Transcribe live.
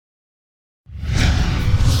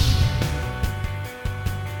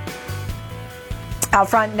Out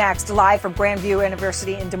front next, live from Grandview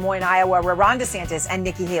University in Des Moines, Iowa, where Ron DeSantis and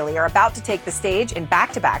Nikki Haley are about to take the stage in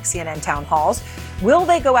back-to-back CNN town halls. Will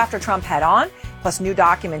they go after Trump head-on? Plus new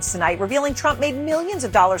documents tonight revealing Trump made millions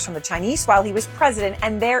of dollars from the Chinese while he was president,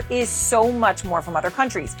 and there is so much more from other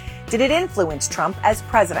countries. Did it influence Trump as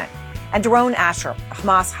president? And Daron Asher, a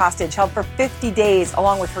Hamas hostage held for 50 days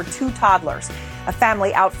along with her 2 toddlers. A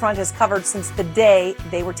family out front has covered since the day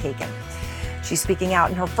they were taken. She's speaking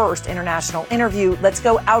out in her first international interview. Let's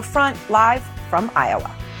go out front live from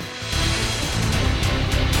Iowa.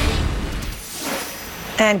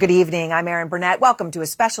 And good evening. I'm Erin Burnett. Welcome to a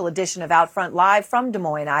special edition of Out Front live from Des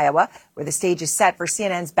Moines, Iowa, where the stage is set for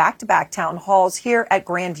CNN's back-to-back town halls here at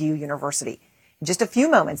Grandview University. In just a few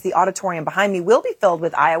moments, the auditorium behind me will be filled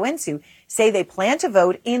with Iowans who say they plan to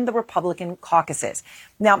vote in the Republican caucuses.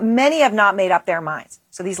 Now, many have not made up their minds,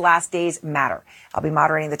 so these last days matter. I'll be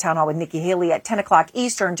moderating the town hall with Nikki Haley at 10 o'clock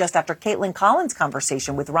Eastern, just after Caitlin Collins'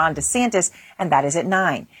 conversation with Ron DeSantis, and that is at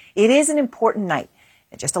 9. It is an important night.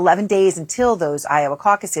 Just 11 days until those Iowa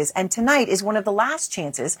caucuses, and tonight is one of the last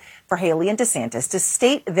chances for Haley and DeSantis to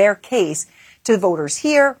state their case to voters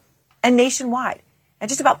here and nationwide. And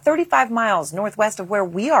just about 35 miles northwest of where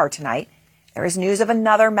we are tonight, there is news of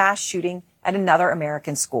another mass shooting at another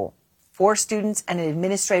American school. 4 students and an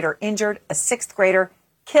administrator injured, a 6th grader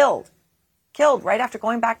killed right after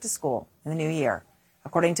going back to school in the new year.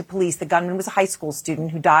 According to police, the gunman was a high school student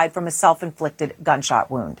who died from a self-inflicted gunshot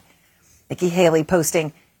wound. Nikki Haley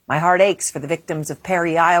posting, "My heart aches for the victims of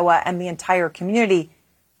Perry, Iowa, and the entire community."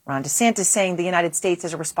 Ron DeSantis saying the United States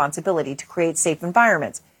has a responsibility to create safe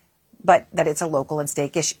environments, but that it's a local and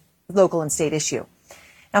state issue.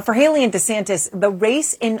 Now, for Haley and DeSantis, the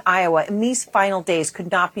race in Iowa in these final days could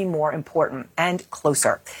not be more important and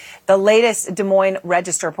closer. The latest Des Moines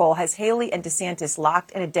Register poll has Haley and DeSantis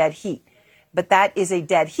locked in a dead heat. But that is a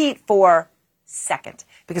dead heat for second,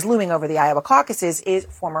 because looming over the Iowa caucuses is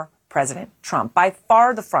former President Trump, by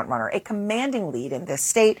far the frontrunner, a commanding lead in this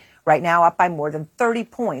state, right now up by more than 30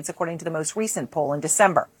 points, according to the most recent poll in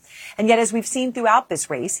December. And yet, as we've seen throughout this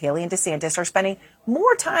race, Haley and DeSantis are spending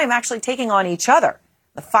more time actually taking on each other,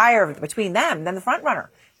 the fire between them, than the frontrunner,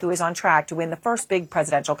 who is on track to win the first big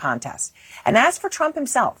presidential contest. And as for Trump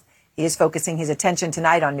himself, he is focusing his attention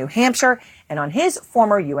tonight on New Hampshire and on his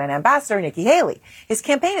former UN ambassador, Nikki Haley. His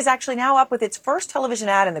campaign is actually now up with its first television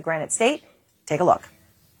ad in the Granite State. Take a look.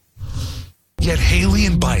 Yet Haley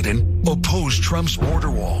and Biden oppose Trump's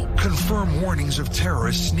border wall, confirm warnings of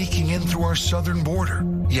terrorists sneaking in through our southern border.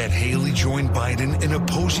 Yet Haley joined Biden in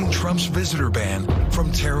opposing Trump's visitor ban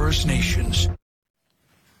from terrorist nations.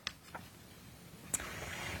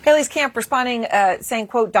 Haley's camp responding, saying,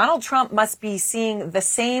 quote, "Donald Trump must be seeing the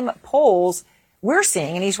same polls we're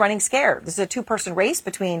seeing, and he's running scared." This is a 2-person race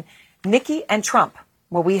between Nikki and Trump.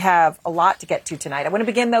 Well, we have a lot to get to tonight. I want to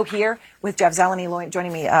begin, though, here with Jeff Zeleny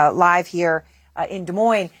joining me live here in Des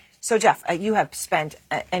Moines. So, Jeff, you have spent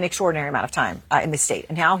an extraordinary amount of time in the state.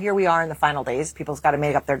 And now here we are in the final days. People's got to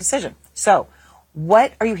make up their decision. So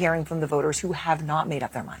what are you hearing from the voters who have not made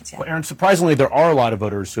up their minds yet? Well, Erin, surprisingly, there are a lot of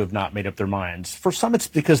voters who have not made up their minds. For some, it's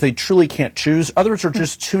because they truly can't choose. Others are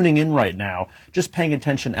just tuning in right now, just paying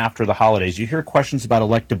attention after the holidays. You hear questions about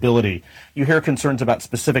electability. You hear concerns about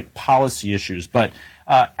specific policy issues. But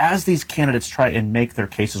as these candidates try and make their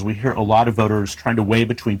cases, we hear a lot of voters trying to weigh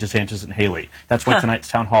between DeSantis and Haley. That's why tonight's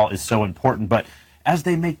town hall is so important. But as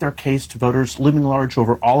they make their case to voters, looming large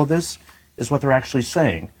over all of this is what they're actually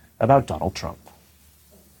saying about Donald Trump.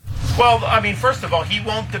 Well, I mean, first of all, he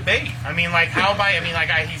won't debate. I mean, like,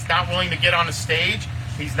 he's not willing to get on a stage.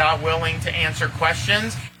 He's not willing to answer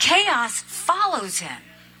questions. Chaos follows him.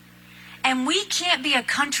 And we can't be a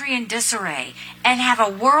country in disarray and have a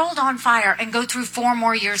world on fire and go through 4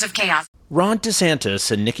 more years of chaos. Ron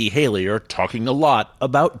DeSantis and Nikki Haley are talking a lot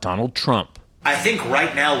about Donald Trump. I think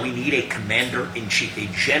right now we need a commander-in-chief, a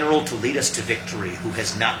general to lead us to victory who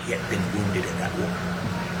has not yet been wounded in that war.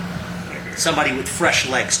 Somebody with fresh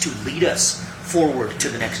legs to lead us forward to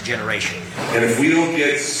the next generation. And if we don't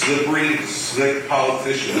get slippery, slick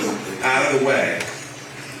politicians out of the way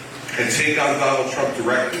and take on Donald Trump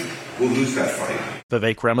directly, we'll lose that fight.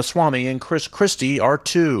 Vivek Ramaswamy and Chris Christie are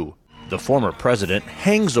too. The former president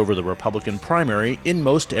hangs over the Republican primary in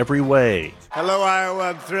most every way. Hello,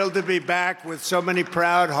 Iowa. I'm thrilled to be back with so many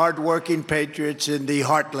proud, hardworking patriots in the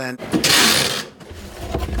heartland.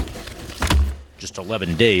 Just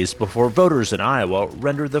 11 days before voters in Iowa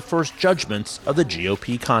render the first judgments of the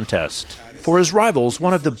GOP contest. For his rivals,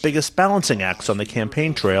 one of the biggest balancing acts on the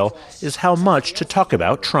campaign trail is how much to talk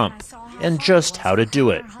about Trump, and just how to do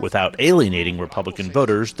it without alienating Republican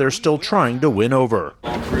voters they're still trying to win over.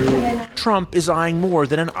 Trump is eyeing more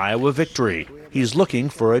than an Iowa victory. he's looking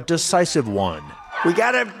for a decisive one. We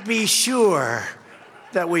got to be sure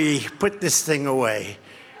that we put this thing away.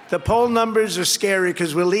 The poll numbers are scary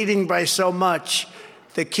because we're leading by so much.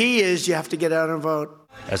 The key is you have to get out and vote.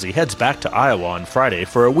 As he heads back to Iowa on Friday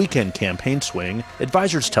for a weekend campaign swing,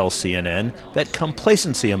 advisors tell CNN that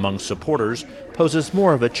complacency among supporters poses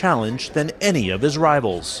more of a challenge than any of his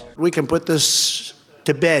rivals. We can put this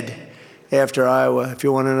to bed after Iowa, if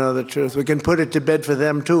you want to know the truth. We can put it to bed for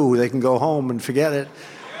them, too. They can go home and forget it.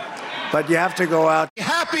 But you have to go out.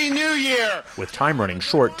 Happy New Year! With time running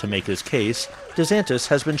short to make his case, DeSantis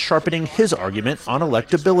has been sharpening his argument on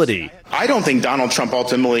electability. I don't think Donald Trump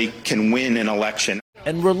ultimately can win an election.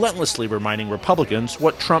 And relentlessly reminding Republicans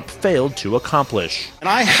what Trump failed to accomplish. And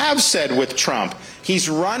I have said with Trump, he's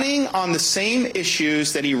running on the same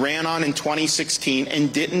issues that he ran on in 2016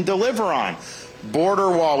 and didn't deliver on. Border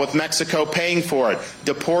wall with Mexico paying for it,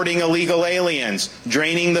 deporting illegal aliens,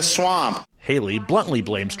 draining the swamp. Haley bluntly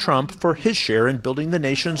blames Trump for his share in building the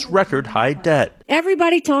nation's record-high debt.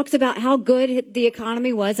 Everybody talks about how good the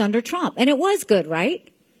economy was under Trump, and it was good,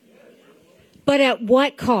 right? But at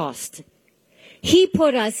what cost? He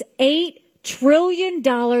put us $8 trillion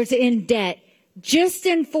in debt just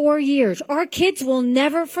in 4 years. Our kids will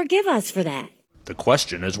never forgive us for that. The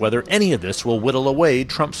question is whether any of this will whittle away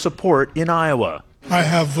Trump's support in Iowa. I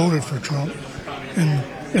have voted for Trump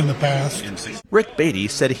in the past. Rick Beatty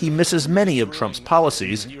said he misses many of Trump's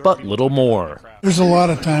policies, but little more. There's a lot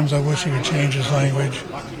of times I wish he would change his language.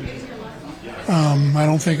 I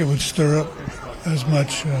don't think it would stir up as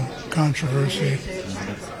much controversy,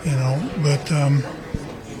 but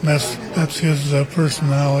that's his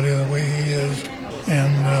personality, the way he is.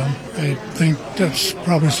 And I think that's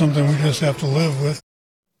probably something we just have to live with.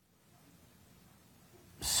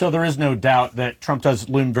 So there is no doubt that Trump does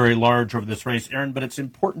loom very large over this race, Aaron, but it's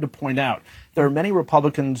important to point out there are many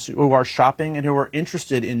Republicans who are shopping and who are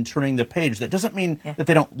interested in turning the page. That doesn't mean that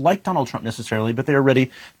they don't like Donald Trump necessarily, but they are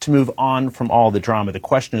ready to move on from all the drama. The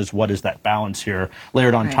question is, what is that balance here?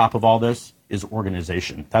 Layered on top of all this is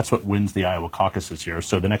organization. That's what wins the Iowa caucuses here.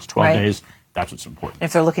 So the next 12 days, that's what's important.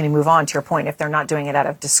 If they're looking to move on, to your point, if they're not doing it out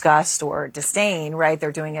of disgust or disdain, right,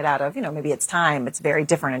 they're doing it out of, maybe it's time. It's very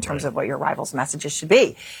different in terms of what your rival's messages should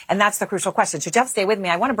be. And that's the crucial question. So, Jeff, stay with me.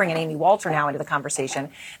 I want to bring in Amy Walter now into the conversation,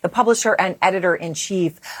 the publisher and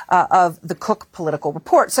editor-in-chief of the Cook Political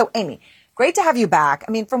Report. So, Amy, great to have you back.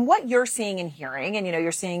 I mean, from what you're seeing and hearing, and,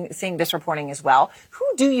 you're seeing this reporting as well, who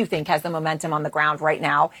do you think has the momentum on the ground right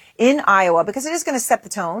now in Iowa? Because it is going to set the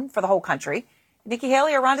tone for the whole country. Nikki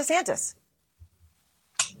Haley or Ron DeSantis?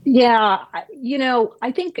 Yeah,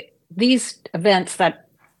 I think these events that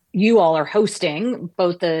you all are hosting,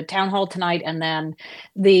 both the town hall tonight and then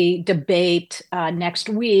the debate next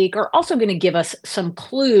week, are also going to give us some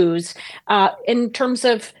clues in terms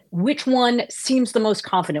of which one seems the most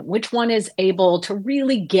confident, which one is able to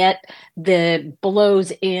really get the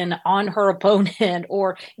blows in on her opponent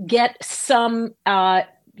or get some,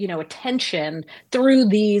 attention through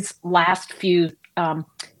these last few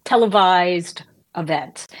televised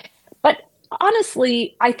events. But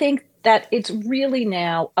honestly, I think that it's really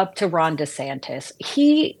now up to Ron DeSantis.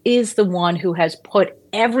 He is the one who has put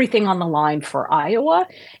everything on the line for Iowa,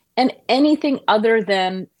 and anything other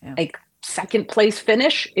than a second place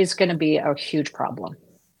finish is going to be a huge problem.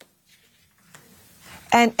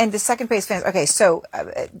 And the second place fans, okay, so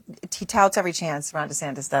he touts every chance, Ron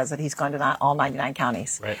DeSantis does, that he's going to not all 99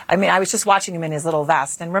 counties. Right. I mean, I was just watching him in his little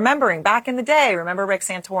vest and remembering back in the day, remember Rick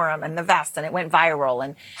Santorum and the vest, and it went viral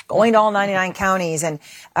and going to all 99 counties. And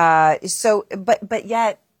but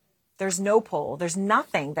yet there's no poll, there's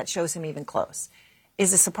nothing that shows him even close.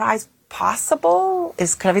 Is a surprise possible?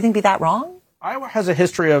 Could everything be that wrong? Iowa has a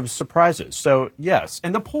history of surprises. So, yes,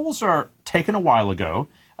 and the polls are taken a while ago.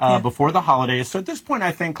 Before the holidays. So at this point,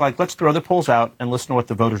 I think, let's throw the polls out and listen to what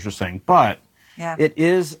the voters are saying. But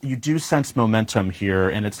you do sense momentum here,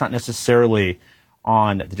 and it's not necessarily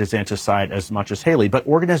on the DeSantis side as much as Haley. But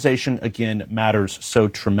organization, again, matters so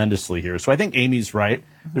tremendously here. So I think Amy's right.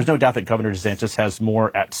 There's no doubt that Governor DeSantis has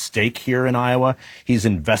more at stake here in Iowa. He's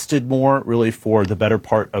invested more, really, for the better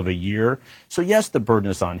part of a year. So, yes, the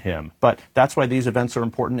burden is on him. But that's why these events are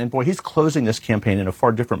important. And, boy, he's closing this campaign in a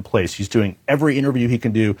far different place. He's doing every interview he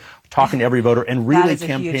can do, talking to every voter, and really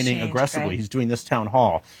campaigning aggressively. Right? He's doing this town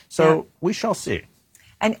hall. So we shall see.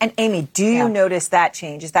 And Amy, do you notice that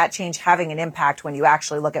change? Is that change having an impact when you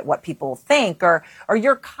actually look at what people think, or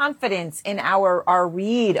your confidence in our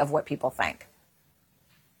read of what people think?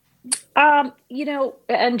 And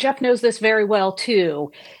Jeff knows this very well,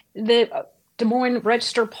 too. The Des Moines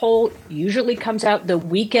Register poll usually comes out the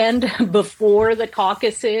weekend before the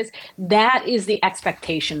caucuses. That is the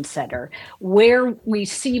expectation setter. Where we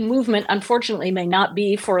see movement, unfortunately, may not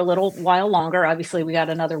be for a little while longer. Obviously, we got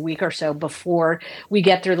another week or so before we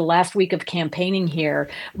get through the last week of campaigning here.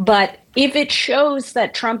 But if it shows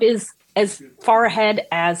that Trump is as far ahead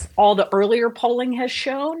as all the earlier polling has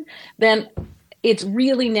shown, then it's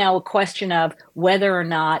really now a question of whether or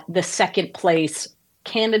not the second place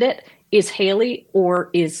candidate is Haley or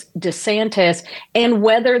is DeSantis, and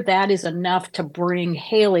whether that is enough to bring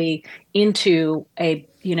Haley into a,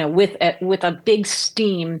 with a big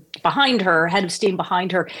steam behind her, head of steam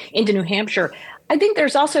behind her into New Hampshire. I think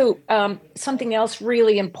there's also something else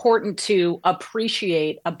really important to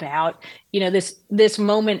appreciate about, this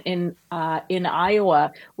moment in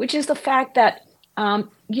Iowa, which is the fact that,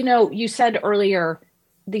 you said earlier,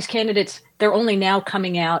 these candidates, they're only now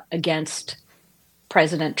coming out against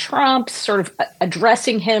President Trump, sort of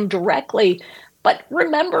addressing him directly. But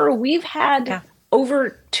remember, we've had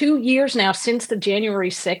over 2 years now since the January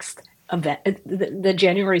 6th event, the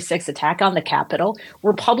January 6th attack on the Capitol.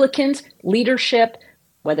 Republicans, leadership,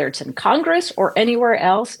 whether it's in Congress or anywhere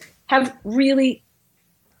else, have really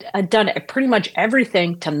done pretty much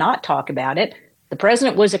everything to not talk about it. The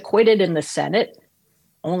president was acquitted in the Senate.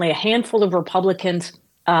 Only a handful of Republicans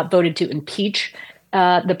voted to impeach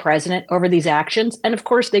the president over these actions. And of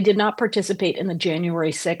course, they did not participate in the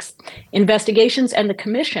January 6th investigations and the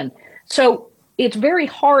commission. So it's very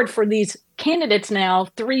hard for these candidates now,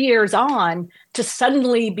 3 years on, to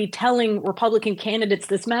suddenly be telling Republican candidates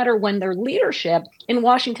this matter when their leadership in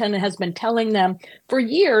Washington has been telling them for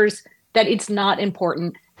years that it's not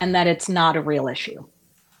important and that it's not a real issue.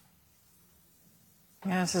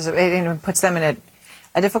 Yeah, it puts them in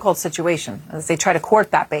a difficult situation as they try to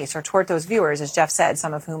court that base or court those viewers, as Jeff said,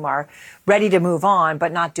 some of whom are ready to move on,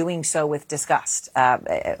 but not doing so with disgust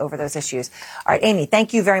over those issues. All right, Amy,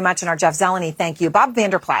 thank you very much. And our Jeff Zeleny, thank you. Bob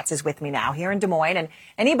Vander Plaats is with me now here in Des Moines. And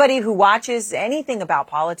anybody who watches anything about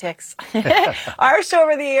politics, our show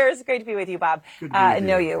over the years, great to be with you, Bob.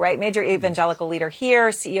 Know you, right? Major evangelical leader here,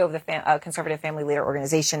 CEO of the Conservative Family Leader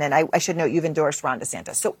Organization. And I should note you've endorsed Ron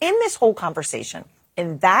DeSantis. So in this whole conversation,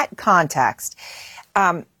 in that context,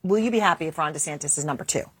 will you be happy if Ron DeSantis is number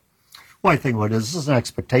 2? Well, I think this is an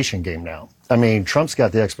expectation game now. I mean, Trump's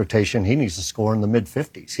got the expectation he needs to score in the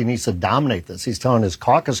mid-50s. He needs to dominate this. He's telling his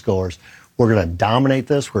caucus goers, we're going to dominate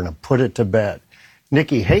this. We're going to put it to bed.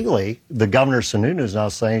 Nikki Haley, the governor of Sununu, is now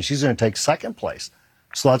saying she's going to take second place.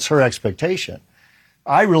 So that's her expectation.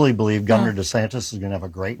 I really believe Governor DeSantis is going to have a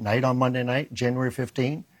great night on Monday night, January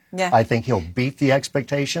 15. Yeah. I think he'll beat the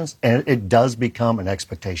expectations, and it does become an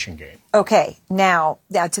expectation game. Okay. Now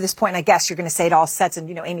to this point, I guess you're going to say it all sets, and,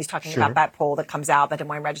 Amy's talking about that poll that comes out, the Des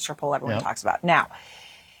Moines Register poll everyone talks about. Now,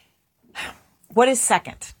 what is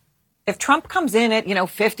second? If Trump comes in at,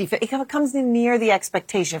 50, if it comes in near the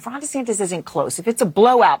expectation, if Ron DeSantis isn't close, if it's a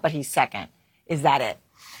blowout but he's second, is that it?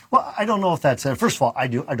 Well, I don't know if that's it. First of all, I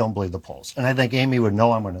don't believe the polls. And I think Amy would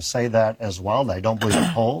know I'm going to say that as well, that I don't believe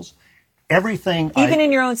the polls. Everything. Even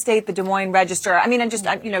in your own state, the Des Moines Register. I mean, just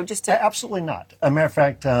to. Absolutely not. As a matter of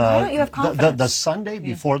fact, why don't you have confidence? The Sunday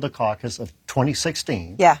before the caucus of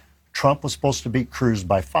 2016, Trump was supposed to beat Cruz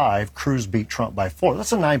by 5. Cruz beat Trump by 4.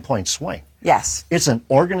 That's a 9-point swing. Yes. It's an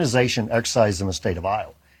organization exercise in the state of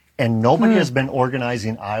Iowa. And nobody has been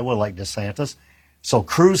organizing Iowa like DeSantis. So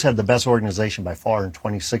Cruz had the best organization by far in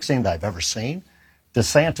 2016 that I've ever seen.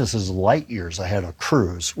 DeSantis is light years ahead of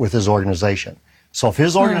Cruz with his organization. So if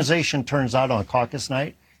his organization turns out on caucus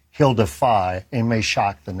night, he'll defy and may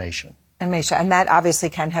shock the nation. And that obviously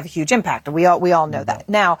can have a huge impact. We all know that.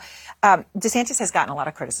 Now, DeSantis has gotten a lot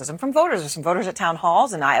of criticism from voters. There's some voters at town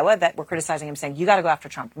halls in Iowa that were criticizing him, saying, you got to go after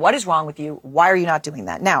Trump. What is wrong with you? Why are you not doing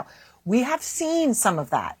that? Now, we have seen some of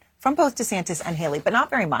that from both DeSantis and Haley, but not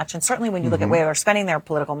very much. And certainly when you look at where they're spending their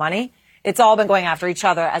political money, it's all been going after each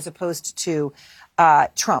other as opposed to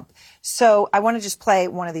Trump. So I want to just play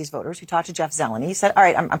one of these voters who talked to Jeff Zeleny. He said, all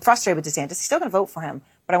right, I'm frustrated with DeSantis. He's still going to vote for him,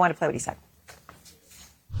 but I want to play what he said.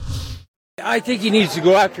 I think he needs to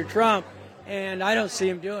go after Trump, and I don't see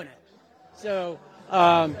him doing it. So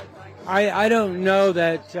I don't know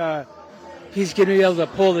that he's going to be able to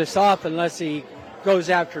pull this off unless he goes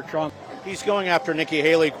after Trump. He's going after Nikki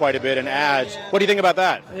Haley quite a bit in ads. What do you think about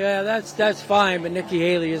that? Yeah, that's fine, but Nikki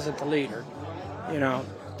Haley isn't the leader.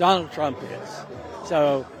 Donald Trump is.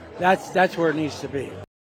 So that's where it needs to be.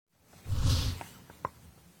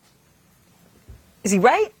 Is he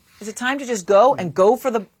right? Is it time to just go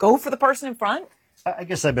for the person in front? I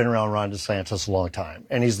guess I've been around Ron DeSantis a long time,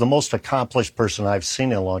 and he's the most accomplished person I've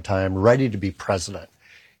seen in a long time, ready to be president.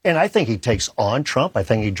 And I think he takes on Trump. I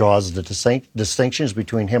think he draws the distinctions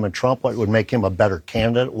between him and Trump, what would make him a better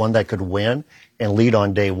candidate, one that could win and lead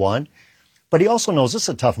on day one. But he also knows this is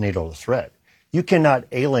a tough needle to thread. You cannot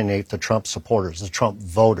alienate the Trump supporters, the Trump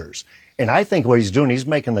voters. And I think what he's doing, he's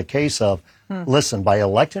making the case of, listen, by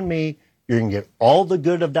electing me, you're going to get all the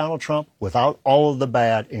good of Donald Trump without all of the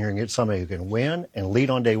bad, and you're going to get somebody who can win and lead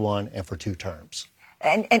on day one and for 2 terms.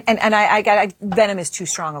 And I got venom is too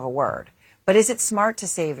strong of a word. But is it smart to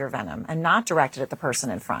save your venom and not direct it at the person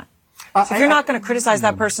in front? So if you're not going to criticize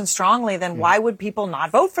that person strongly, then why would people not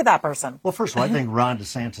vote for that person? Well, first of all, I think Ron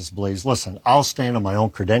DeSantis believes, listen, I'll stand on my own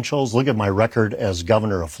credentials. Look at my record as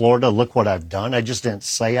governor of Florida. Look what I've done. I just didn't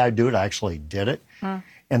say I'd do it. I actually did it.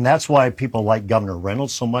 And that's why people like Governor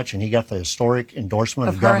Reynolds so much. And he got the historic endorsement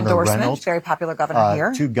of Governor Reynolds. Very popular governor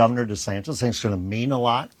here. To Governor DeSantis. I think it's going to mean a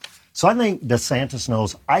lot. So I think DeSantis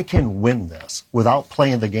knows I can win this without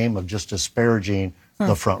playing the game of just disparaging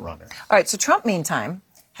the front runner. All right. So Trump, meantime,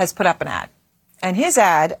 has put up an ad. And his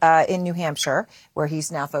ad in New Hampshire, where he's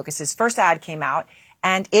now focused, his first ad came out,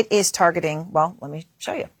 and it is targeting, well, let me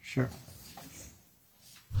show you. Sure.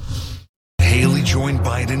 Haley joined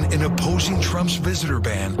Biden in opposing Trump's visitor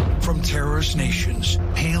ban from terrorist nations.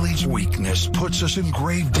 Haley's weakness puts us in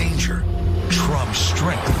grave danger. Trump's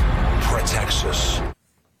strength protects us.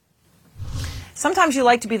 Sometimes you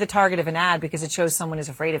like to be the target of an ad because it shows someone is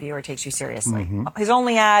afraid of you or takes you seriously. His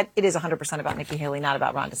only ad, it is 100% about Nikki Haley, not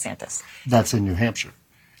about Ron DeSantis. That's in New Hampshire.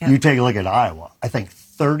 You take a look at Iowa. I think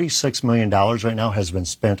 $36 million right now has been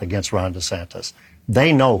spent against Ron DeSantis.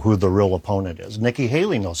 They know who the real opponent is. Nikki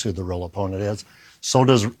Haley knows who the real opponent is. So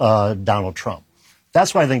does Donald Trump.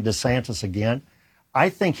 That's why I think DeSantis, again, I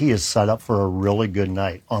think he is set up for a really good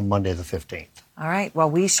night on Monday the 15th. All right. Well,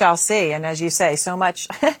 we shall see. And as you say, so much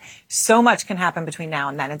can happen between now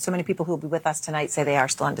and then. And so many people who will be with us tonight say they are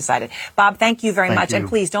still undecided. Bob, thank you very much. And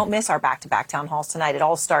please don't miss our back-to-back town halls tonight. It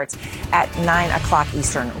all starts at 9 o'clock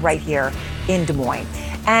Eastern right here in Des Moines.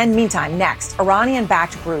 And meantime, next,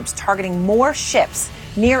 Iranian-backed groups targeting more ships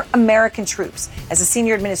near American troops, as a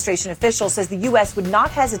senior administration official says the U.S. would not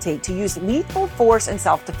hesitate to use lethal force in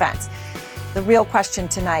self-defense. The real question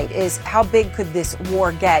tonight is, how big could this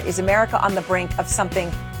war get? Is America on the brink of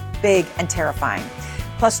something big and terrifying?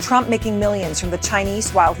 Plus, Trump making millions from the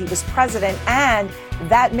Chinese while he was president, and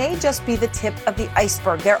that may just be the tip of the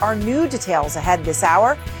iceberg. There are new details ahead this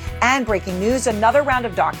hour. And breaking news, another round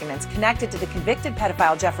of documents connected to the convicted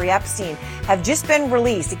pedophile Jeffrey Epstein have just been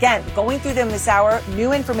released. Again, going through them this hour,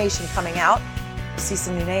 new information coming out. We'll see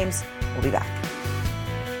some new names. We'll be back.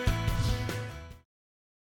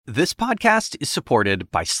 This podcast is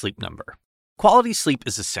supported by Sleep Number. Quality sleep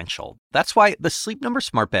is essential. That's why the Sleep Number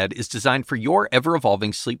Smart Bed is designed for your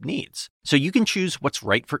ever-evolving sleep needs, so you can choose what's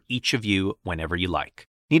right for each of you whenever you like.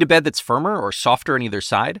 Need a bed that's firmer or softer on either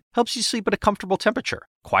side? Helps you sleep at a comfortable temperature.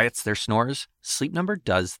 Quiets their snores? Sleep Number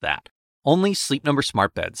does that. Only Sleep Number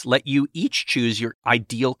Smart Beds let you each choose your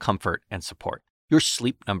ideal comfort and support, your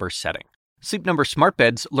Sleep Number setting. Sleep Number Smart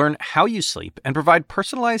Beds learn how you sleep and provide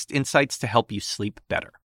personalized insights to help you sleep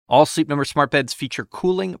better. All Sleep Number Smart Beds feature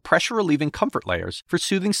cooling, pressure-relieving comfort layers for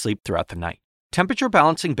soothing sleep throughout the night.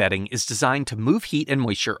 Temperature-balancing bedding is designed to move heat and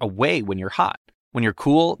moisture away when you're hot. When you're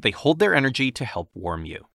cool, they hold their energy to help warm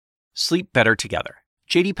you. Sleep better together.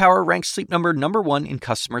 J.D. Power ranks Sleep Number #1 in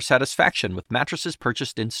customer satisfaction with mattresses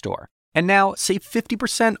purchased in-store. And now, save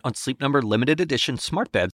 50% on Sleep Number limited edition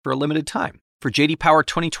smart beds for a limited time. For J.D. Power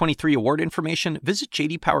 2023 award information, visit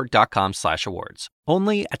jdpower.com/awards.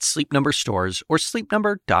 Only at Sleep Number stores or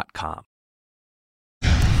sleepnumber.com.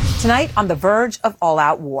 Tonight, on the verge of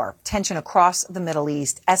all-out war, tension across the Middle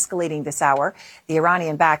East escalating this hour. The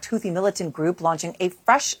Iranian-backed Houthi militant group launching a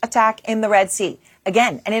fresh attack in the Red Sea.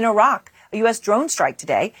 Again, and in Iraq, a U.S. drone strike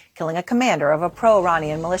today, killing a commander of a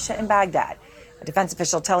pro-Iranian militia in Baghdad. A defense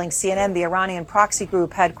official telling CNN the Iranian proxy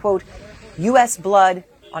group had, quote, U.S. blood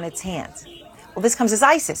on its hands. Well, this comes as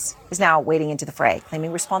ISIS is now wading into the fray,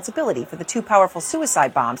 claiming responsibility for the 2 powerful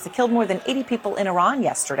suicide bombs that killed more than 80 people in Iran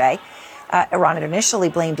yesterday. Iran had initially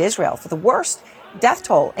blamed Israel for the worst death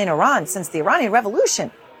toll in Iran since the Iranian Revolution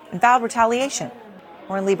and vowed retaliation.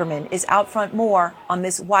 Warren Lieberman is out front more on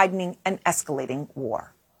this widening and escalating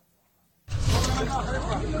war.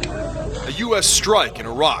 A U.S. strike in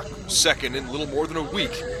Iraq, second in little more than a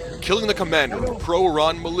week, killing the commander of a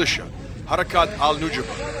pro-Iran militia, Harakat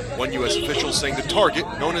al-Nujaba. One U.S. official saying the target,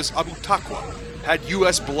 known as Abu Taqwa, had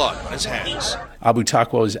U.S. blood on his hands. Abu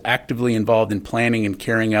Taqwa is actively involved in planning and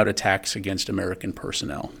carrying out attacks against American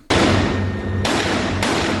personnel.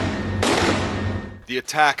 The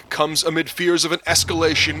attack comes amid fears of an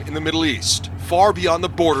escalation in the Middle East, far beyond the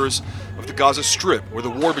borders of the Gaza Strip, where the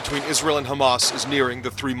war between Israel and Hamas is nearing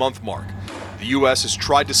the 3-month mark. The U.S. has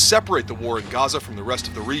tried to separate the war in Gaza from the rest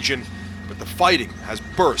of the region, but the fighting has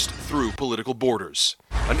burst through political borders.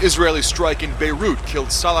 An Israeli strike in Beirut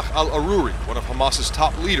killed Salah al-Aruri, one of Hamas's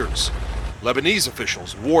top leaders. Lebanese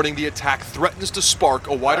officials warning the attack threatens to spark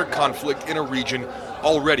a wider conflict in a region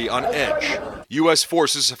already on edge. U.S.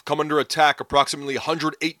 forces have come under attack approximately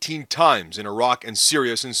 118 times in Iraq and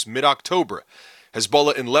Syria since mid-October.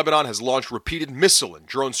 Hezbollah in Lebanon has launched repeated missile and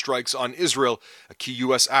drone strikes on Israel, a key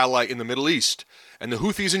U.S. ally in the Middle East. And the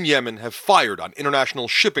Houthis in Yemen have fired on international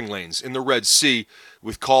shipping lanes in the Red Sea,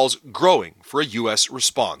 with calls growing for a U.S.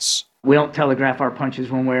 response. We don't telegraph our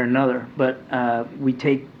punches one way or another, but we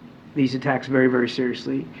take these attacks very, very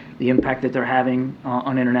seriously. The impact that they're having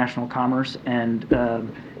on international commerce and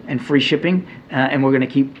free shipping, and we're going to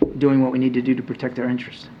keep doing what we need to do to protect our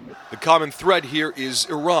interests. The common thread here is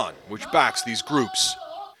Iran, which backs these groups.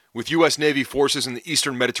 With U.S. Navy forces in the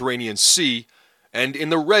eastern Mediterranean Sea and in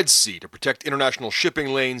the Red Sea to protect international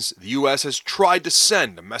shipping lanes, the U.S. has tried to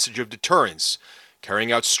send a message of deterrence,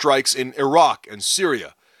 carrying out strikes in Iraq and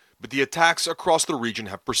Syria. But the attacks across the region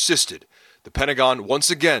have persisted, the Pentagon once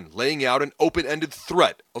again laying out an open-ended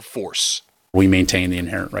threat of force. We maintain the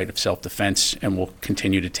inherent right of self-defense and will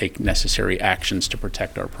continue to take necessary actions to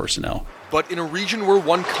protect our personnel. But in a region where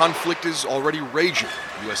one conflict is already raging,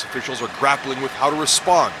 U.S. officials are grappling with how to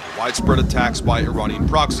respond to widespread attacks by Iranian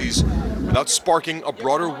proxies without sparking a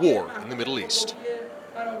broader war in the Middle East.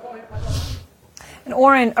 And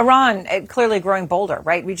Oren, Iran clearly growing bolder,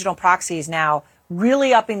 right? Regional proxies now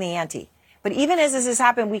really upping the ante. But even as this has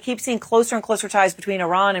happened, we keep seeing closer and closer ties between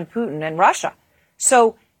Iran and Putin and Russia.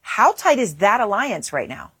 So how tight is that alliance right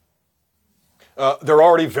now? They're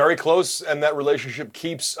already very close, and that relationship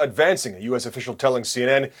keeps advancing. A U.S. official telling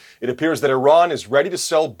CNN it appears that Iran is ready to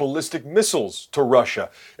sell ballistic missiles to Russia.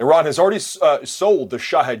 Iran has already sold the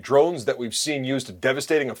Shahed drones that we've seen used to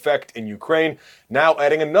devastating effect in Ukraine, now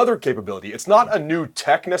adding another capability. It's not a new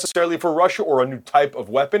tech necessarily for Russia or a new type of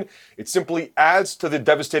weapon. It simply adds to the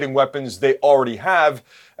devastating weapons they already have,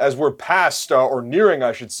 as we're past, or nearing,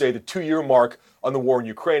 I should say, the 2-year mark on the war in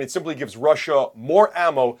Ukraine. It simply gives Russia more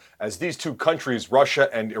ammo, as these two countries, Russia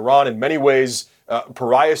and Iran, in many ways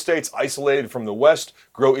pariah states, isolated from the West,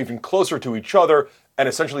 grow even closer to each other and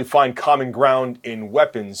essentially find common ground in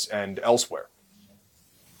weapons and elsewhere.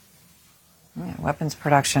 Yeah, weapons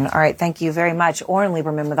production. All right, thank you very much. Oren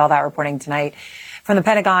Liebermann with all that reporting tonight from the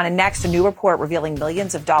Pentagon. And next, a new report revealing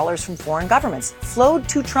millions of dollars from foreign governments flowed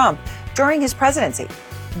to Trump during his presidency.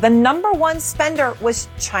 The number one spender was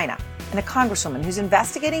China. And a congresswoman who's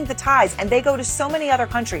investigating the ties, and they go to so many other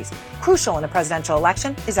countries, crucial in a presidential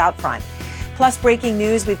election, is out front. Plus, breaking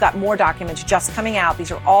news, we've got more documents just coming out.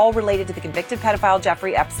 These are all related to the convicted pedophile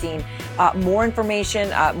Jeffrey Epstein. More information,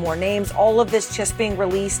 more names, all of this just being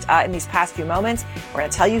released in these past few moments. We're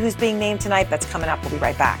going to tell you who's being named tonight. That's coming up. We'll be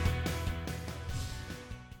right back.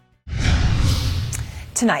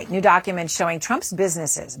 Tonight, new documents showing Trump's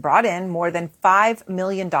businesses brought in more than $5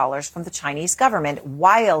 million from the Chinese government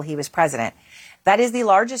while he was president. That is the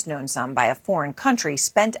largest known sum by a foreign country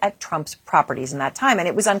spent at Trump's properties in that time. And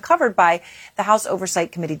it was uncovered by the House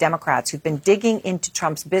Oversight Committee Democrats who've been digging into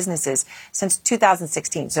Trump's businesses since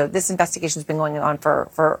 2016. So this investigation has been going on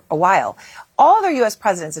for a while. All other U.S.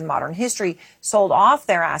 presidents in modern history sold off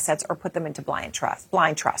their assets or put them into blind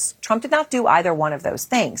trust. Trump did not do either one of those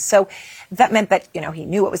things. So that meant that, he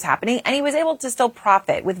knew what was happening and he was able to still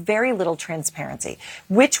profit with very little transparency,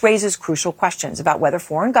 which raises crucial questions about whether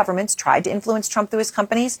foreign governments tried to influence Trump through his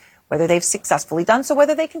companies, whether they've successfully done so,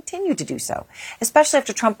 whether they continue to do so, especially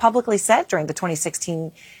after Trump publicly said during the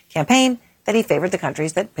 2016 campaign that he favored the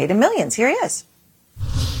countries that paid him millions. Here he is.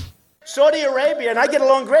 Saudi Arabia, and I get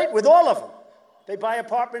along great with all of them. They buy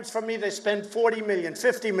apartments from me. They spend $40 million,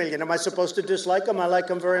 $50 million. Am I supposed to dislike them? I like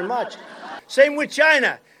them very much. Same with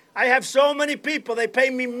China. I have so many people. They pay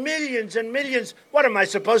me millions and millions. What, am I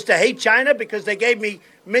supposed to hate China because they gave me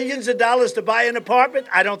millions of dollars to buy an apartment?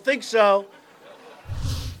 I don't think so.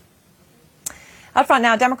 Up front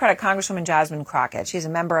now, Democratic Congresswoman Jasmine Crockett. She's a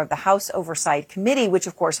member of the House Oversight Committee, which,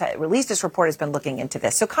 of course, released this report, has been looking into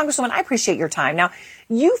this. So, Congresswoman, I appreciate your time. Now,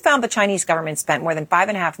 you found the Chinese government spent more than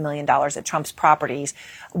 $5.5 million at Trump's properties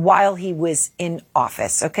while he was in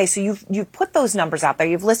office. Okay, so you've put those numbers out there.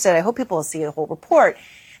 You've listed. I hope people will see the whole report.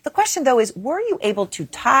 The question, though, is were you able to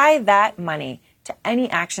tie that money to any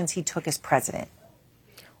actions he took as president?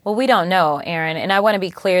 Well, we don't know, Aaron, and I want to be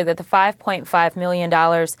clear that the $5.5 million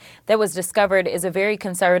that was discovered is a very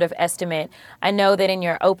conservative estimate. I know that in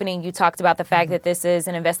your opening you talked about the fact that this is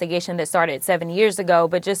an investigation that started 7 years ago,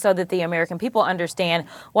 but just so that the American people understand,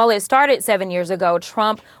 while it started 7 years ago,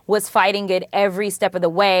 Trump was fighting it every step of the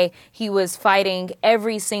way. He was fighting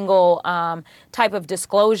every single type of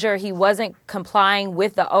disclosure. He wasn't complying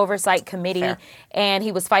with the oversight committee. Fair. And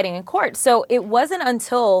he was fighting in court. So it wasn't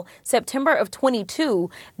until September of 22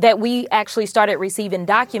 that we actually started receiving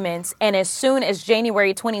documents. And as soon as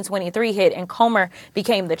January 2023 hit and Comer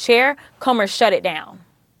became the chair, Comer shut it down.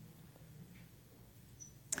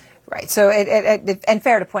 Right. So, and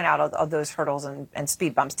fair to point out all those hurdles and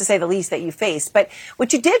speed bumps, to say the least, that you faced. But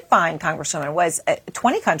what you did find, Congresswoman, was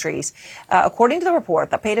 20 countries, according to the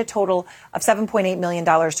report, that paid a total of $7.8 million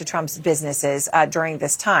to Trump's businesses during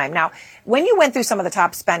this time. Now, when you went through some of the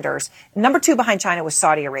top spenders, number 2 behind China was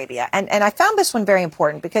Saudi Arabia. And I found this one very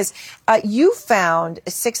important because you found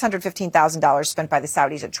 $615,000 spent by the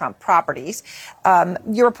Saudis at Trump properties.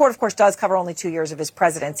 Your report, of course, does cover only 2 years of his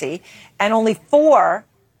presidency and only 4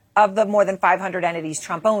 of the more than 500 entities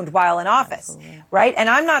Trump owned while in office, Absolutely. Right? And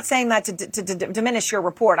I'm not saying that to diminish your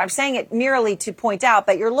report. I'm saying it merely to point out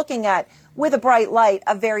that you're looking at, with a bright light,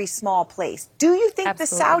 a very small place. Do you think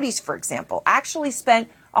Absolutely. The Saudis, for example, actually spent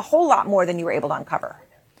a whole lot more than you were able to uncover?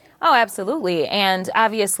 Oh, absolutely. And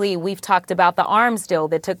obviously, we've talked about the arms deal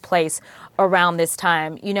that took place around this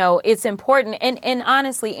time. You know, it's important. And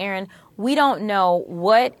honestly, Aaron, we don't know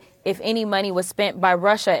what, if any, money was spent by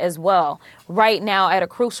Russia as well, right now at a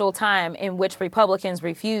crucial time in which Republicans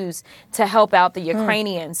refuse to help out the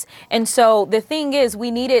Ukrainians. And so the thing is,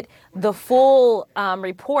 we needed the full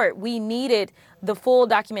report. We needed the full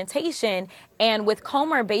documentation. And with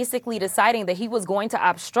Comer basically deciding that he was going to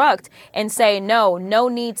obstruct and say, no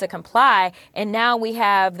need to comply. And now we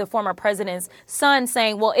have the former president's son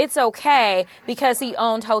saying, well, it's okay because he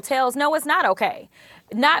owned hotels. No, it's not okay.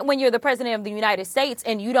 Not when you're the president of the United States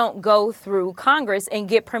and you don't go through Congress and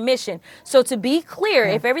get permission. So to be clear,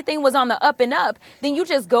 if everything was on the up and up, then you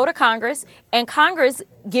just go to Congress and Congress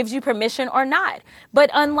gives you permission or not. But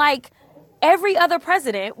unlike every other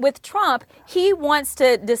president, with Trump, he wants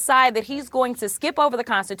to decide that he's going to skip over the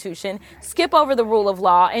Constitution, skip over the rule of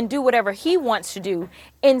law, and do whatever he wants to do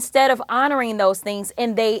instead of honoring those things.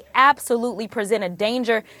 And they absolutely present a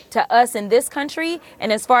danger to us in this country,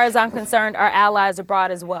 and as far as I'm concerned, our allies abroad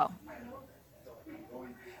as well.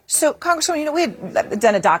 So, Congresswoman, we had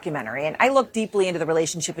done a documentary, and I looked deeply into the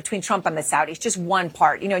relationship between Trump and the Saudis, just one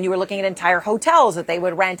part. And you were looking at entire hotels that they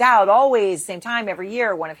would rent out always, same time every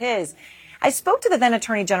year, one of his. I spoke to the then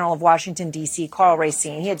Attorney General of Washington, D.C., Karl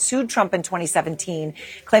Racine. He had sued Trump in 2017,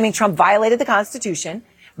 claiming Trump violated the Constitution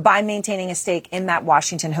by maintaining a stake in that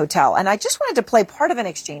Washington hotel. And I just wanted to play part of an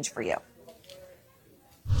exchange for you.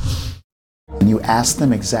 When you ask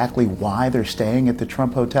them exactly why they're staying at the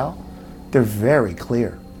Trump Hotel, they're very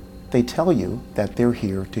clear. They tell you that they're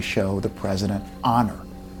here to show the president honor.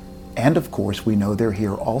 And of course, we know they're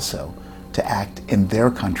here also to act in their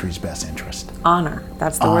country's best interest. Honor,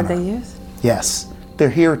 that's the word they use? Yes, they're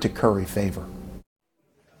here to curry favor.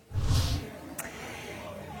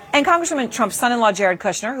 And Congressman Trump's son-in-law, Jared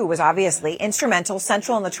Kushner, who was obviously instrumental,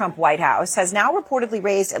 central in the Trump White House, has now reportedly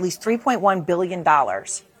raised at least $3.1 billion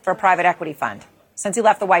for a private equity fund since he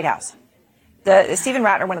left the White House. Stephen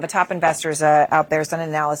Ratner, one of the top investors out there, has done an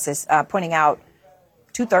analysis pointing out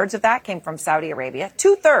 2/3 of that came from Saudi Arabia.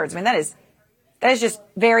 2/3. I mean, that is just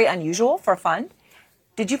very unusual for a fund.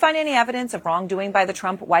 Did you find any evidence of wrongdoing by the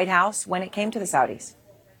Trump White House when it came to the Saudis?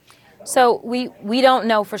 So we don't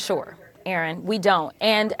know for sure, Aaron. We don't.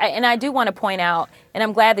 And I do want to point out, and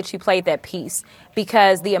I'm glad that you played that piece,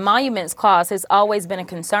 because the emoluments clause has always been a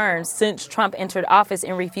concern since Trump entered office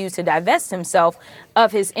and refused to divest himself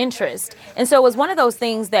of his interest. And so it was one of those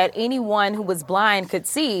things that anyone who was blind could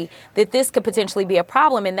see that this could potentially be a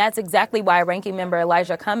problem. And that's exactly why Ranking Member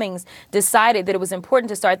Elijah Cummings decided that it was important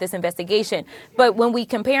to start this investigation. But when we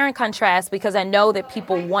compare and contrast, because I know that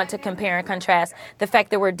people want to compare and contrast the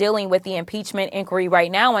fact that we're dealing with the impeachment inquiry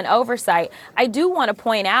right now and oversight, I do want to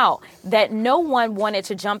point out that no one wanted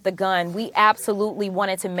to jump the gun. We absolutely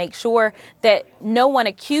wanted to make sure that no one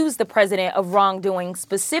accused the president of wrongdoing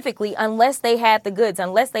specifically unless they had the goods,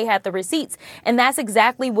 unless they had the receipts. And that's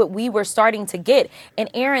exactly what we were starting to get. And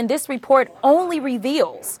Aaron, this report only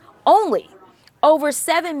reveals over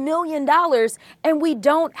 $7 million, and we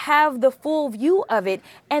don't have the full view of it.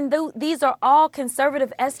 And these are all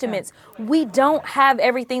conservative estimates. We don't have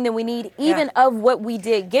everything that we need, even of what we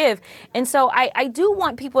did give. And so I do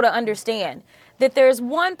want people to understand that there's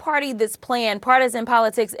one party that's playing partisan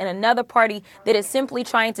politics and another party that is simply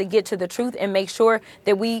trying to get to the truth and make sure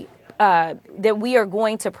that we are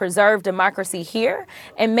going to preserve democracy here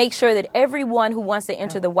and make sure that everyone who wants to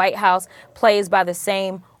enter the White House plays by the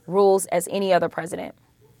same rules as any other president.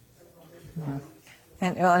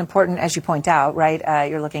 And important, as you point out, right,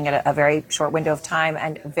 you're looking at a very short window of time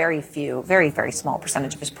and very very small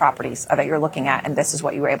percentage of his properties that you're looking at, and this is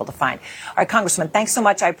what you were able to find. All right, Congressman, thanks so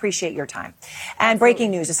much. I appreciate your time. And breaking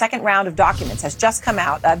news, a second round of documents has just come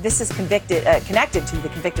out. This is connected to the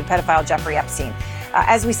convicted pedophile Jeffrey Epstein.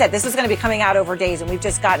 As we said, this is going to be coming out over days, and we've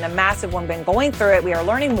just gotten a massive one. Been going through it. We are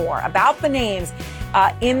learning more about the names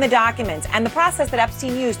in the documents and the process that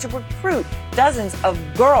Epstein used to recruit dozens of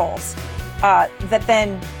girls that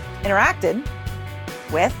then interacted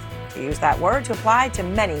with, to use that word, to apply to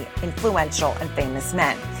many influential and famous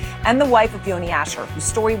men. And the wife of Yoni Asher, whose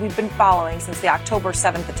story we've been following since the October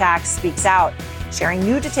 7th attacks, speaks out, sharing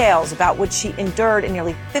new details about what she endured in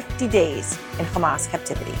nearly 50 days in Hamas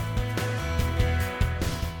captivity.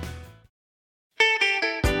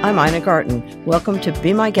 I'm Ina Garten. Welcome to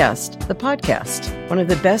Be My Guest, the podcast. One of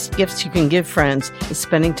the best gifts you can give friends is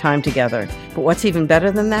spending time together. But what's even better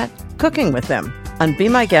than that? Cooking with them. On Be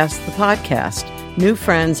My Guest, the podcast, new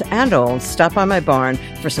friends and old stop by my barn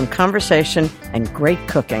for some conversation and great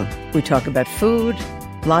cooking. We talk about food,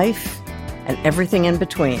 life, and everything in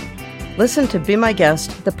between. Listen to Be My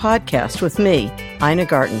Guest, the podcast with me, Ina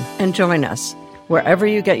Garten, and join us wherever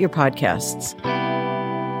you get your podcasts.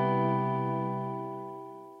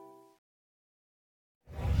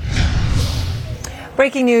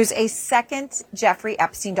 Breaking news, a second Jeffrey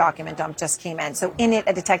Epstein document dump just came in. So in it,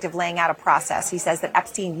 a detective laying out a process he says that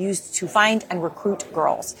Epstein used to find and recruit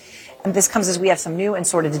girls. And this comes as we have some new and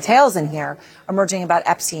sordid details in here emerging about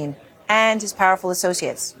Epstein and his powerful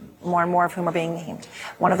associates, more and more of whom are being named.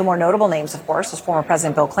 One of the more notable names, of course, is former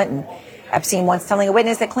President Bill Clinton. Epstein once telling a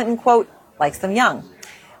witness that Clinton, quote, likes them young.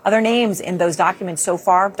 Other names in those documents so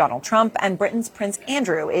far, Donald Trump and Britain's Prince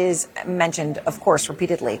Andrew is mentioned, of course,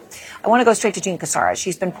 repeatedly. I want to go straight to Jean Casara.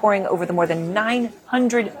 She's been poring over the more than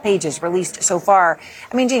 900 pages released so far.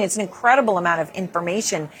 I mean, Jean, it's an incredible amount of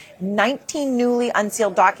information. 19 newly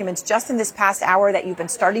unsealed documents just in this past hour that you've been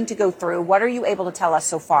starting to go through. What are you able to tell us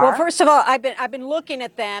so far? Well, first of all, I've been looking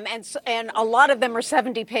at them, and a lot of them are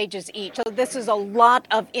 70 pages each. So this is a lot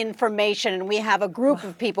of information, and we have a group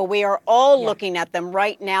of people. We are all looking at them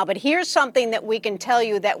right now. But here's something that we can tell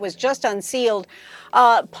you that was just unsealed.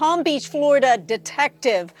 Palm Beach, Florida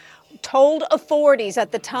detective told authorities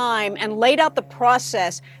at the time and laid out the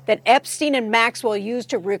process that Epstein and Maxwell used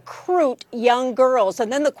to recruit young girls. And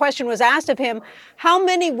then the question was asked of him, how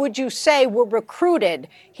many would you say were recruited?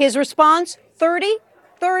 His response, 30,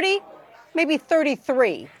 maybe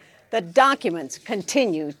 33. The documents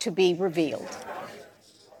continue to be revealed.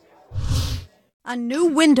 A new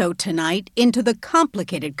window tonight into the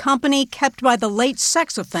complicated company kept by the late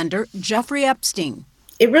sex offender Jeffrey Epstein.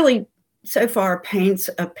 It really, so far, paints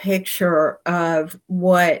a picture of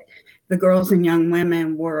what the girls and young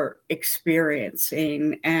women were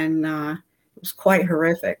experiencing, and it was quite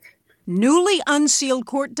horrific. Newly unsealed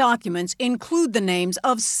court documents include the names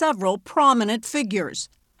of several prominent figures.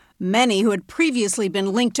 Many who had previously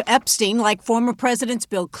been linked to Epstein, like former Presidents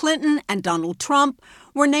Bill Clinton and Donald Trump,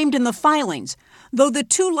 were named in the filings, though the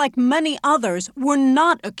two, like many others, were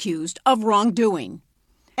not accused of wrongdoing.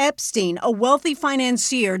 Epstein, a wealthy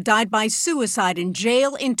financier, died by suicide in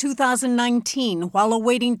jail in 2019 while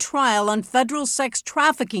awaiting trial on federal sex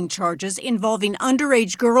trafficking charges involving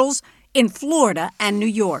underage girls in Florida and New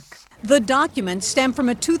York. The documents stem from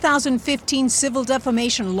a 2015 civil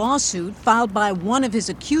defamation lawsuit filed by one of his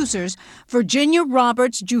accusers, Virginia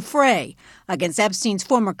Roberts Giuffre, against Epstein's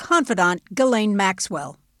former confidant, Ghislaine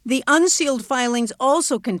Maxwell. The unsealed filings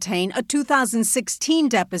also contain a 2016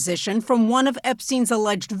 deposition from one of Epstein's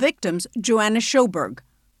alleged victims, Joanna Sjoberg.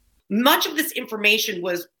 Much of this information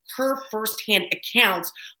was her firsthand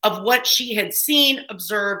accounts of what she had seen,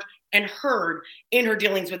 observed, and heard in her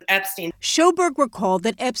dealings with Epstein. Sjoberg recalled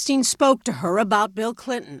that Epstein spoke to her about Bill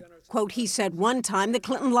Clinton. Quote, he said one time that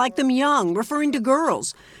Clinton liked them young, referring to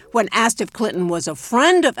girls. When asked if Clinton was a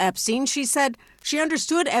friend of Epstein, she said she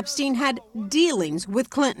understood Epstein had dealings with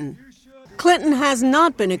Clinton. Clinton has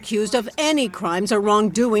not been accused of any crimes or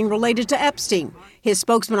wrongdoing related to Epstein. His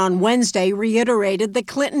spokesman on Wednesday reiterated that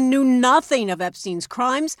Clinton knew nothing of Epstein's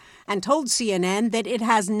crimes and told CNN that it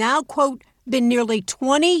has now, quote, been nearly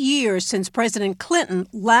 20 years since President Clinton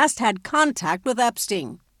last had contact with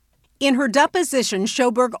Epstein. In her deposition,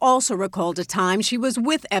 Sjoberg also recalled a time she was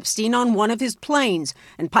with Epstein on one of his planes,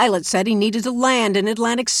 and pilots said he needed to land in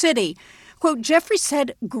Atlantic City. Quote, Jeffrey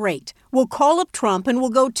said, great, we'll call up Trump and we'll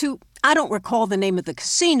go to, I don't recall the name of the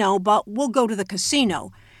casino, but we'll go to the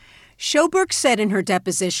casino. Sjoberg said in her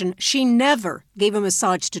deposition she never gave a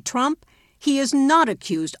massage to Trump. He is not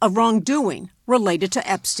accused of wrongdoing related to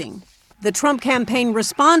Epstein. The Trump campaign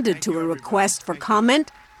responded to a request for comment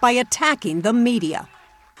by attacking the media.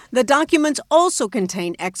 The documents also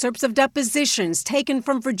contain excerpts of depositions taken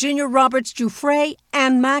from Virginia Roberts Giuffre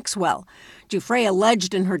and Maxwell. Giuffre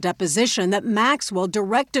alleged in her deposition that Maxwell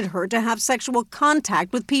directed her to have sexual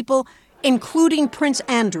contact with people, including Prince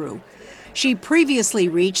Andrew. She previously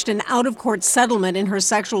reached an out-of-court settlement in her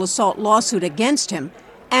sexual assault lawsuit against him.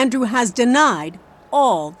 Andrew has denied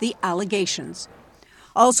all the allegations.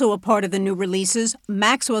 Also a part of the new releases,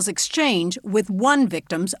 Maxwell's exchange with one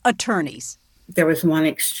victim's attorneys. There was one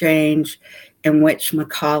exchange in which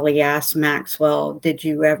Macaulay asked Maxwell, did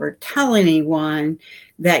you ever tell anyone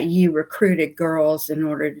that you recruited girls in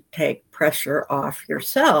order to take pressure off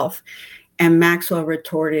yourself? And Maxwell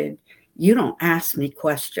retorted, you don't ask me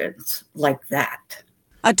questions like that.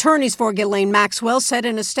 Attorneys for Ghislaine Maxwell said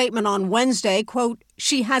in a statement on Wednesday, quote,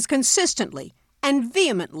 she has consistently and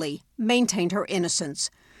vehemently maintained her innocence.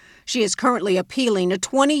 She is currently appealing a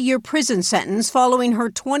 20-year prison sentence following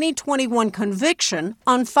her 2021 conviction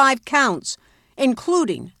on 5 counts,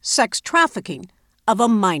 including sex trafficking of a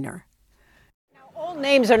minor. All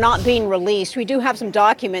names are not being released. We do have some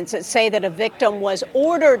documents that say that a victim was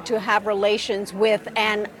ordered to have relations with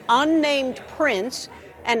an unnamed prince,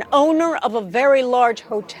 an owner of a very large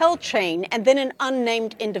hotel chain, and then an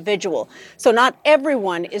unnamed individual. So not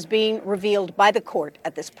everyone is being revealed by the court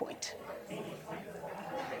at this point.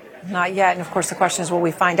 Not yet. And of course, the question is, will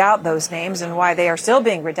we find out those names and why they are still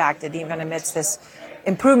being redacted, even amidst this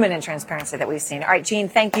improvement in transparency that we've seen. All right, Jean,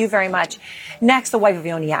 thank you very much. Next, the wife of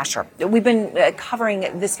Yoni Asher. We've been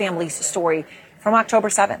covering this family's story from October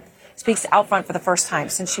 7th. Speaks out front for the first time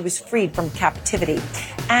since she was freed from captivity.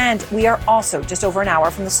 And we are also just over an hour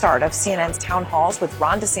from the start of CNN's town halls with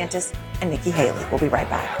Ron DeSantis and Nikki Haley. We'll be right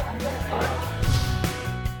back.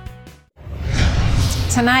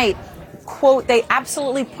 Tonight, quote, they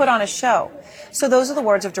absolutely put on a show. So those are the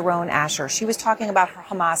words of Daron Asher. She was talking about her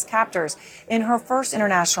Hamas captors in her first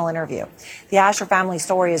international interview. The Asher family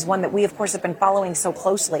story is one that we, of course, have been following so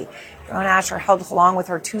closely. Daron Asher held along with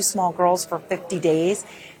her 2 small girls for 50 days.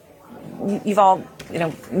 You've all,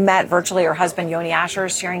 met virtually her husband, Yoni Asher,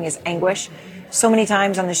 sharing his anguish so many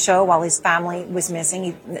times on the show while his family was missing.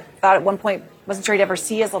 He thought at one point, wasn't sure he'd ever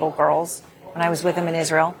see his little girls when I was with him in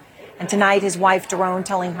Israel. And tonight, his wife, Daron,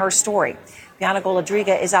 telling her story. Bianca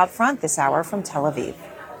Goladriga is out front this hour from Tel Aviv.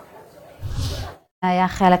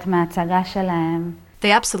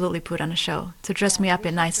 They absolutely put on a show to dress me up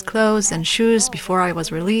in nice clothes and shoes before I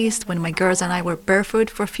was released, when my girls and I were barefoot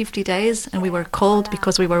for 50 days and we were cold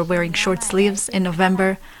because we were wearing short sleeves in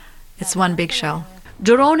November. It's one big show.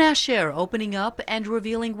 Daron Asher opening up and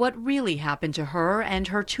revealing what really happened to her and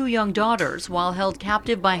her 2 young daughters while held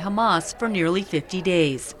captive by Hamas for nearly 50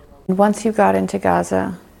 days. Once you got into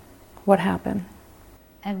Gaza, what happened?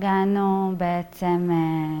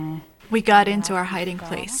 We got into our hiding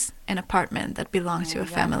place, an apartment that belonged to a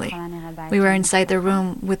family. We were inside the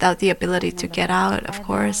room without the ability to get out, of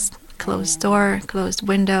course. Closed door, closed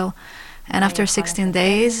window. And after 16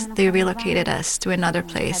 days, they relocated us to another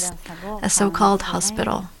place, a so-called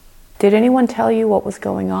hospital. Did anyone tell you what was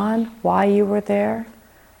going on, why you were there?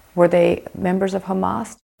 Were they members of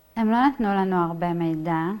Hamas?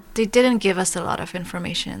 They didn't give us a lot of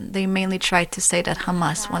information. They mainly tried to say that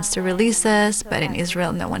Hamas wants to release us, but in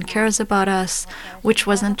Israel no one cares about us, which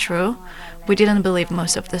wasn't true. We didn't believe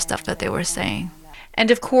most of the stuff that they were saying.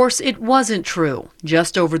 And of course, it wasn't true.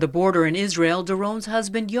 Just over the border in Israel, Daron's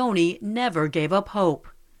husband Yoni never gave up hope.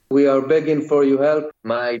 We are begging for your help.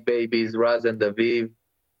 My babies, Raz and Aviv,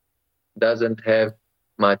 doesn't have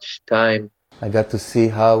much time. I got to see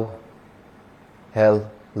how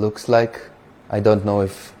hell looks like. I don't know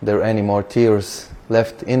if there are any more tears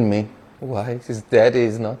left in me. Why his daddy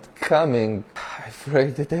is not coming? I'm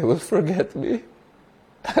afraid that they will forget me.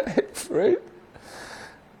 I'm afraid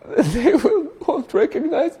that they won't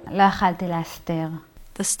recognize me.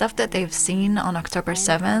 The stuff that they've seen on October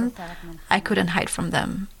 7th, I couldn't hide from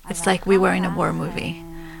them. It's like we were in a war movie.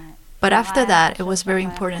 But after that, it was very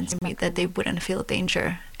important to me that they wouldn't feel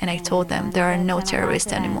danger. And I told them there are no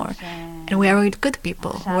terrorists anymore. And we are with good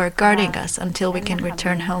people who are guarding us until we can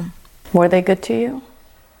return home. Were they good to you?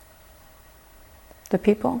 The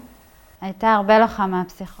people?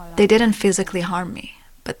 They didn't physically harm me,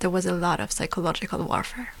 but there was a lot of psychological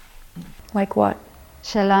warfare. Like what?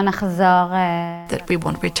 That we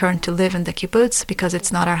won't return to live in the kibbutz because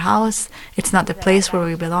it's not our house, it's not the place where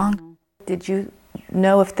we belong. Did you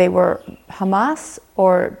know if they were Hamas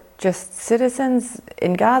or just citizens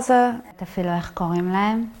in Gaza?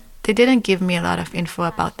 They didn't give me a lot of info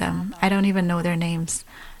about them. I don't even know their names.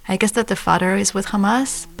 I guess that the father is with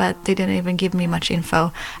Hamas, but they didn't even give me much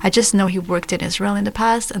info. I just know he worked in Israel in the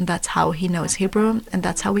past, and that's how he knows Hebrew, and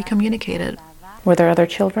that's how we communicated. Were there other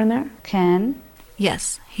children there?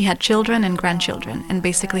 Yes, he had children and grandchildren, and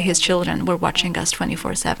basically his children were watching us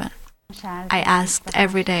 24/7. I asked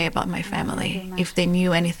every day about my family, if they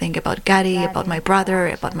knew anything about Gadi, about my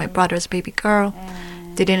brother's baby girl.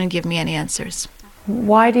 They didn't give me any answers.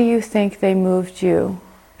 Why do you think they moved you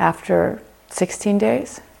after 16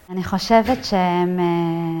 days? I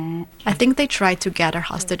think they tried to gather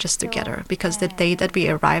hostages together because the day that we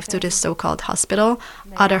arrived to this so-called hospital,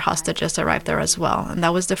 other hostages arrived there as well. And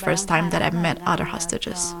that was the first time that I met other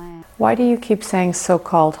hostages. Why do you keep saying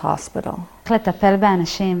so-called hospital?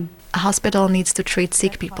 A hospital needs to treat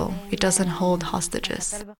sick people. It doesn't hold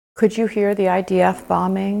hostages. Could you hear the IDF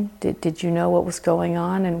bombing? Did you know what was going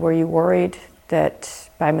on? And were you worried that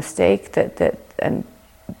by mistake that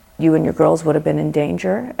you and your girls would have been in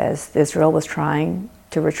danger as Israel was trying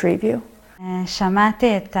to retrieve you?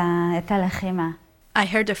 I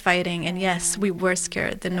heard the fighting, and yes, we were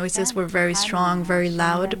scared. The noises were very strong, very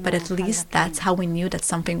loud, but at least that's how we knew that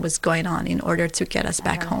something was going on in order to get us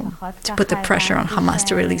back home, to put the pressure on Hamas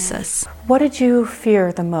to release us. What did you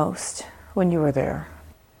fear the most when you were there?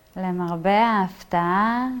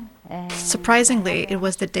 Surprisingly, it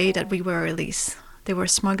was the day that we were released. They were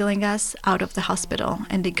smuggling us out of the hospital,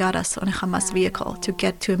 and they got us on a Hamas vehicle to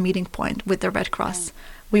get to a meeting point with the Red Cross.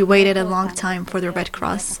 We waited a long time for the Red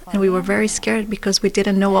Cross, and we were very scared because we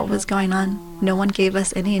didn't know what was going on. No one gave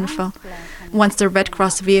us any info. Once the Red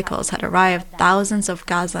Cross vehicles had arrived, thousands of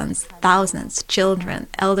Gazans, thousands, children,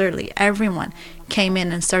 elderly, everyone came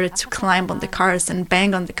in and started to climb on the cars and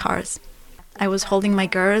bang on the cars. I was holding my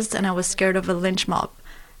girls, and I was scared of a lynch mob.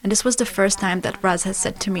 And this was the first time that Raz has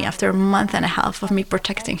said to me after a month and a half of me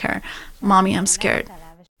protecting her, "Mommy, I'm scared."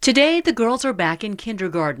 Today, the girls are back in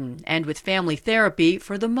kindergarten and with family therapy,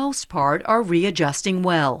 for the most part, are readjusting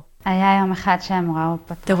well.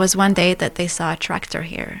 There was one day that they saw a tractor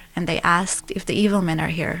here, and they asked if the evil men are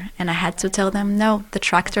here. And I had to tell them, no, the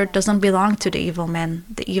tractor doesn't belong to the evil men.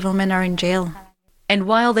 The evil men are in jail. And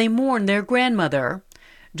while they mourn their grandmother,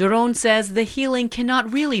 Doron says the healing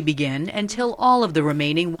cannot really begin until all of the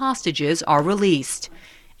remaining hostages are released,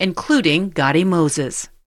 including Gadi Moses.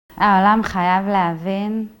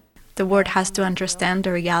 The world has to understand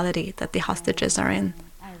the reality that the hostages are in.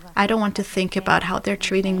 I don't want to think about how they're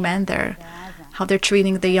treating men there, how they're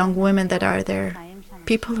treating the young women that are there.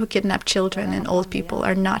 People who kidnap children and old people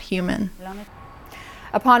are not human.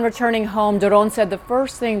 Upon returning home, Doron said the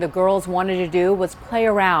first thing the girls wanted to do was play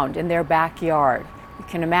around in their backyard. You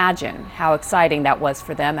can imagine how exciting that was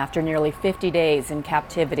for them after nearly 50 days in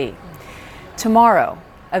captivity. Tomorrow,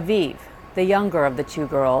 Aviv, the younger of the two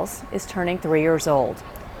girls, is turning 3 years old.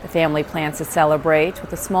 The family plans to celebrate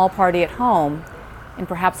with a small party at home and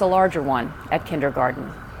perhaps a larger one at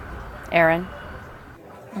kindergarten. Erin?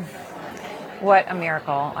 What a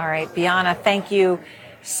miracle. All right, Bianna, thank you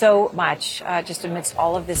so much, just amidst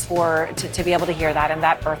all of this war, to be able to hear that and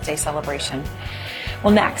that birthday celebration.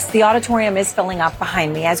 Well, next, the auditorium is filling up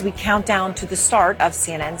behind me as we count down to the start of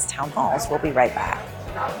CNN's town halls. We'll be right back.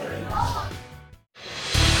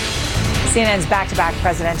 CNN's back-to-back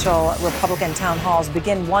presidential Republican town halls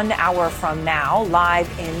begin 1 hour from now, live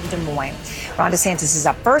in Des Moines. Ron DeSantis is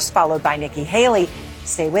up first, followed by Nikki Haley.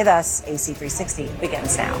 Stay with us. AC360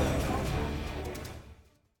 begins now.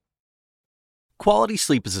 Quality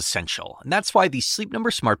sleep is essential, and that's why the Sleep Number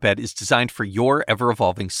Smart Bed is designed for your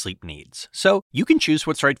ever-evolving sleep needs. So you can choose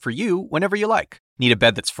what's right for you whenever you like. Need a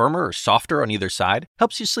bed that's firmer or softer on either side?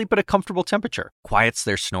 Helps you sleep at a comfortable temperature. Quiets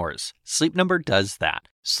their snores. Sleep Number does that.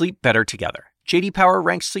 Sleep better together. J.D. Power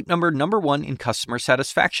ranks Sleep Number #1 in customer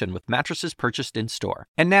satisfaction with mattresses purchased in-store.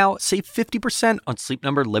 And now, save 50% on Sleep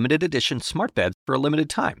Number limited edition smart beds for a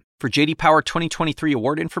limited time. For J.D. Power 2023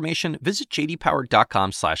 award information, visit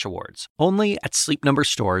jdpower.com/awards. Only at Sleep Number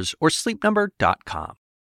stores or sleepnumber.com.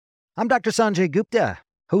 I'm Dr. Sanjay Gupta,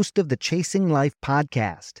 host of the Chasing Life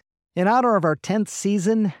podcast. In honor of our 10th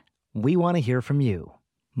season, we want to hear from you.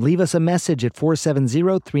 Leave us a message at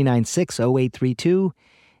 470-396-0832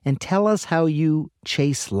 and tell us how you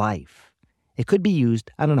chase life. It could be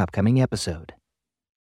used on an upcoming episode.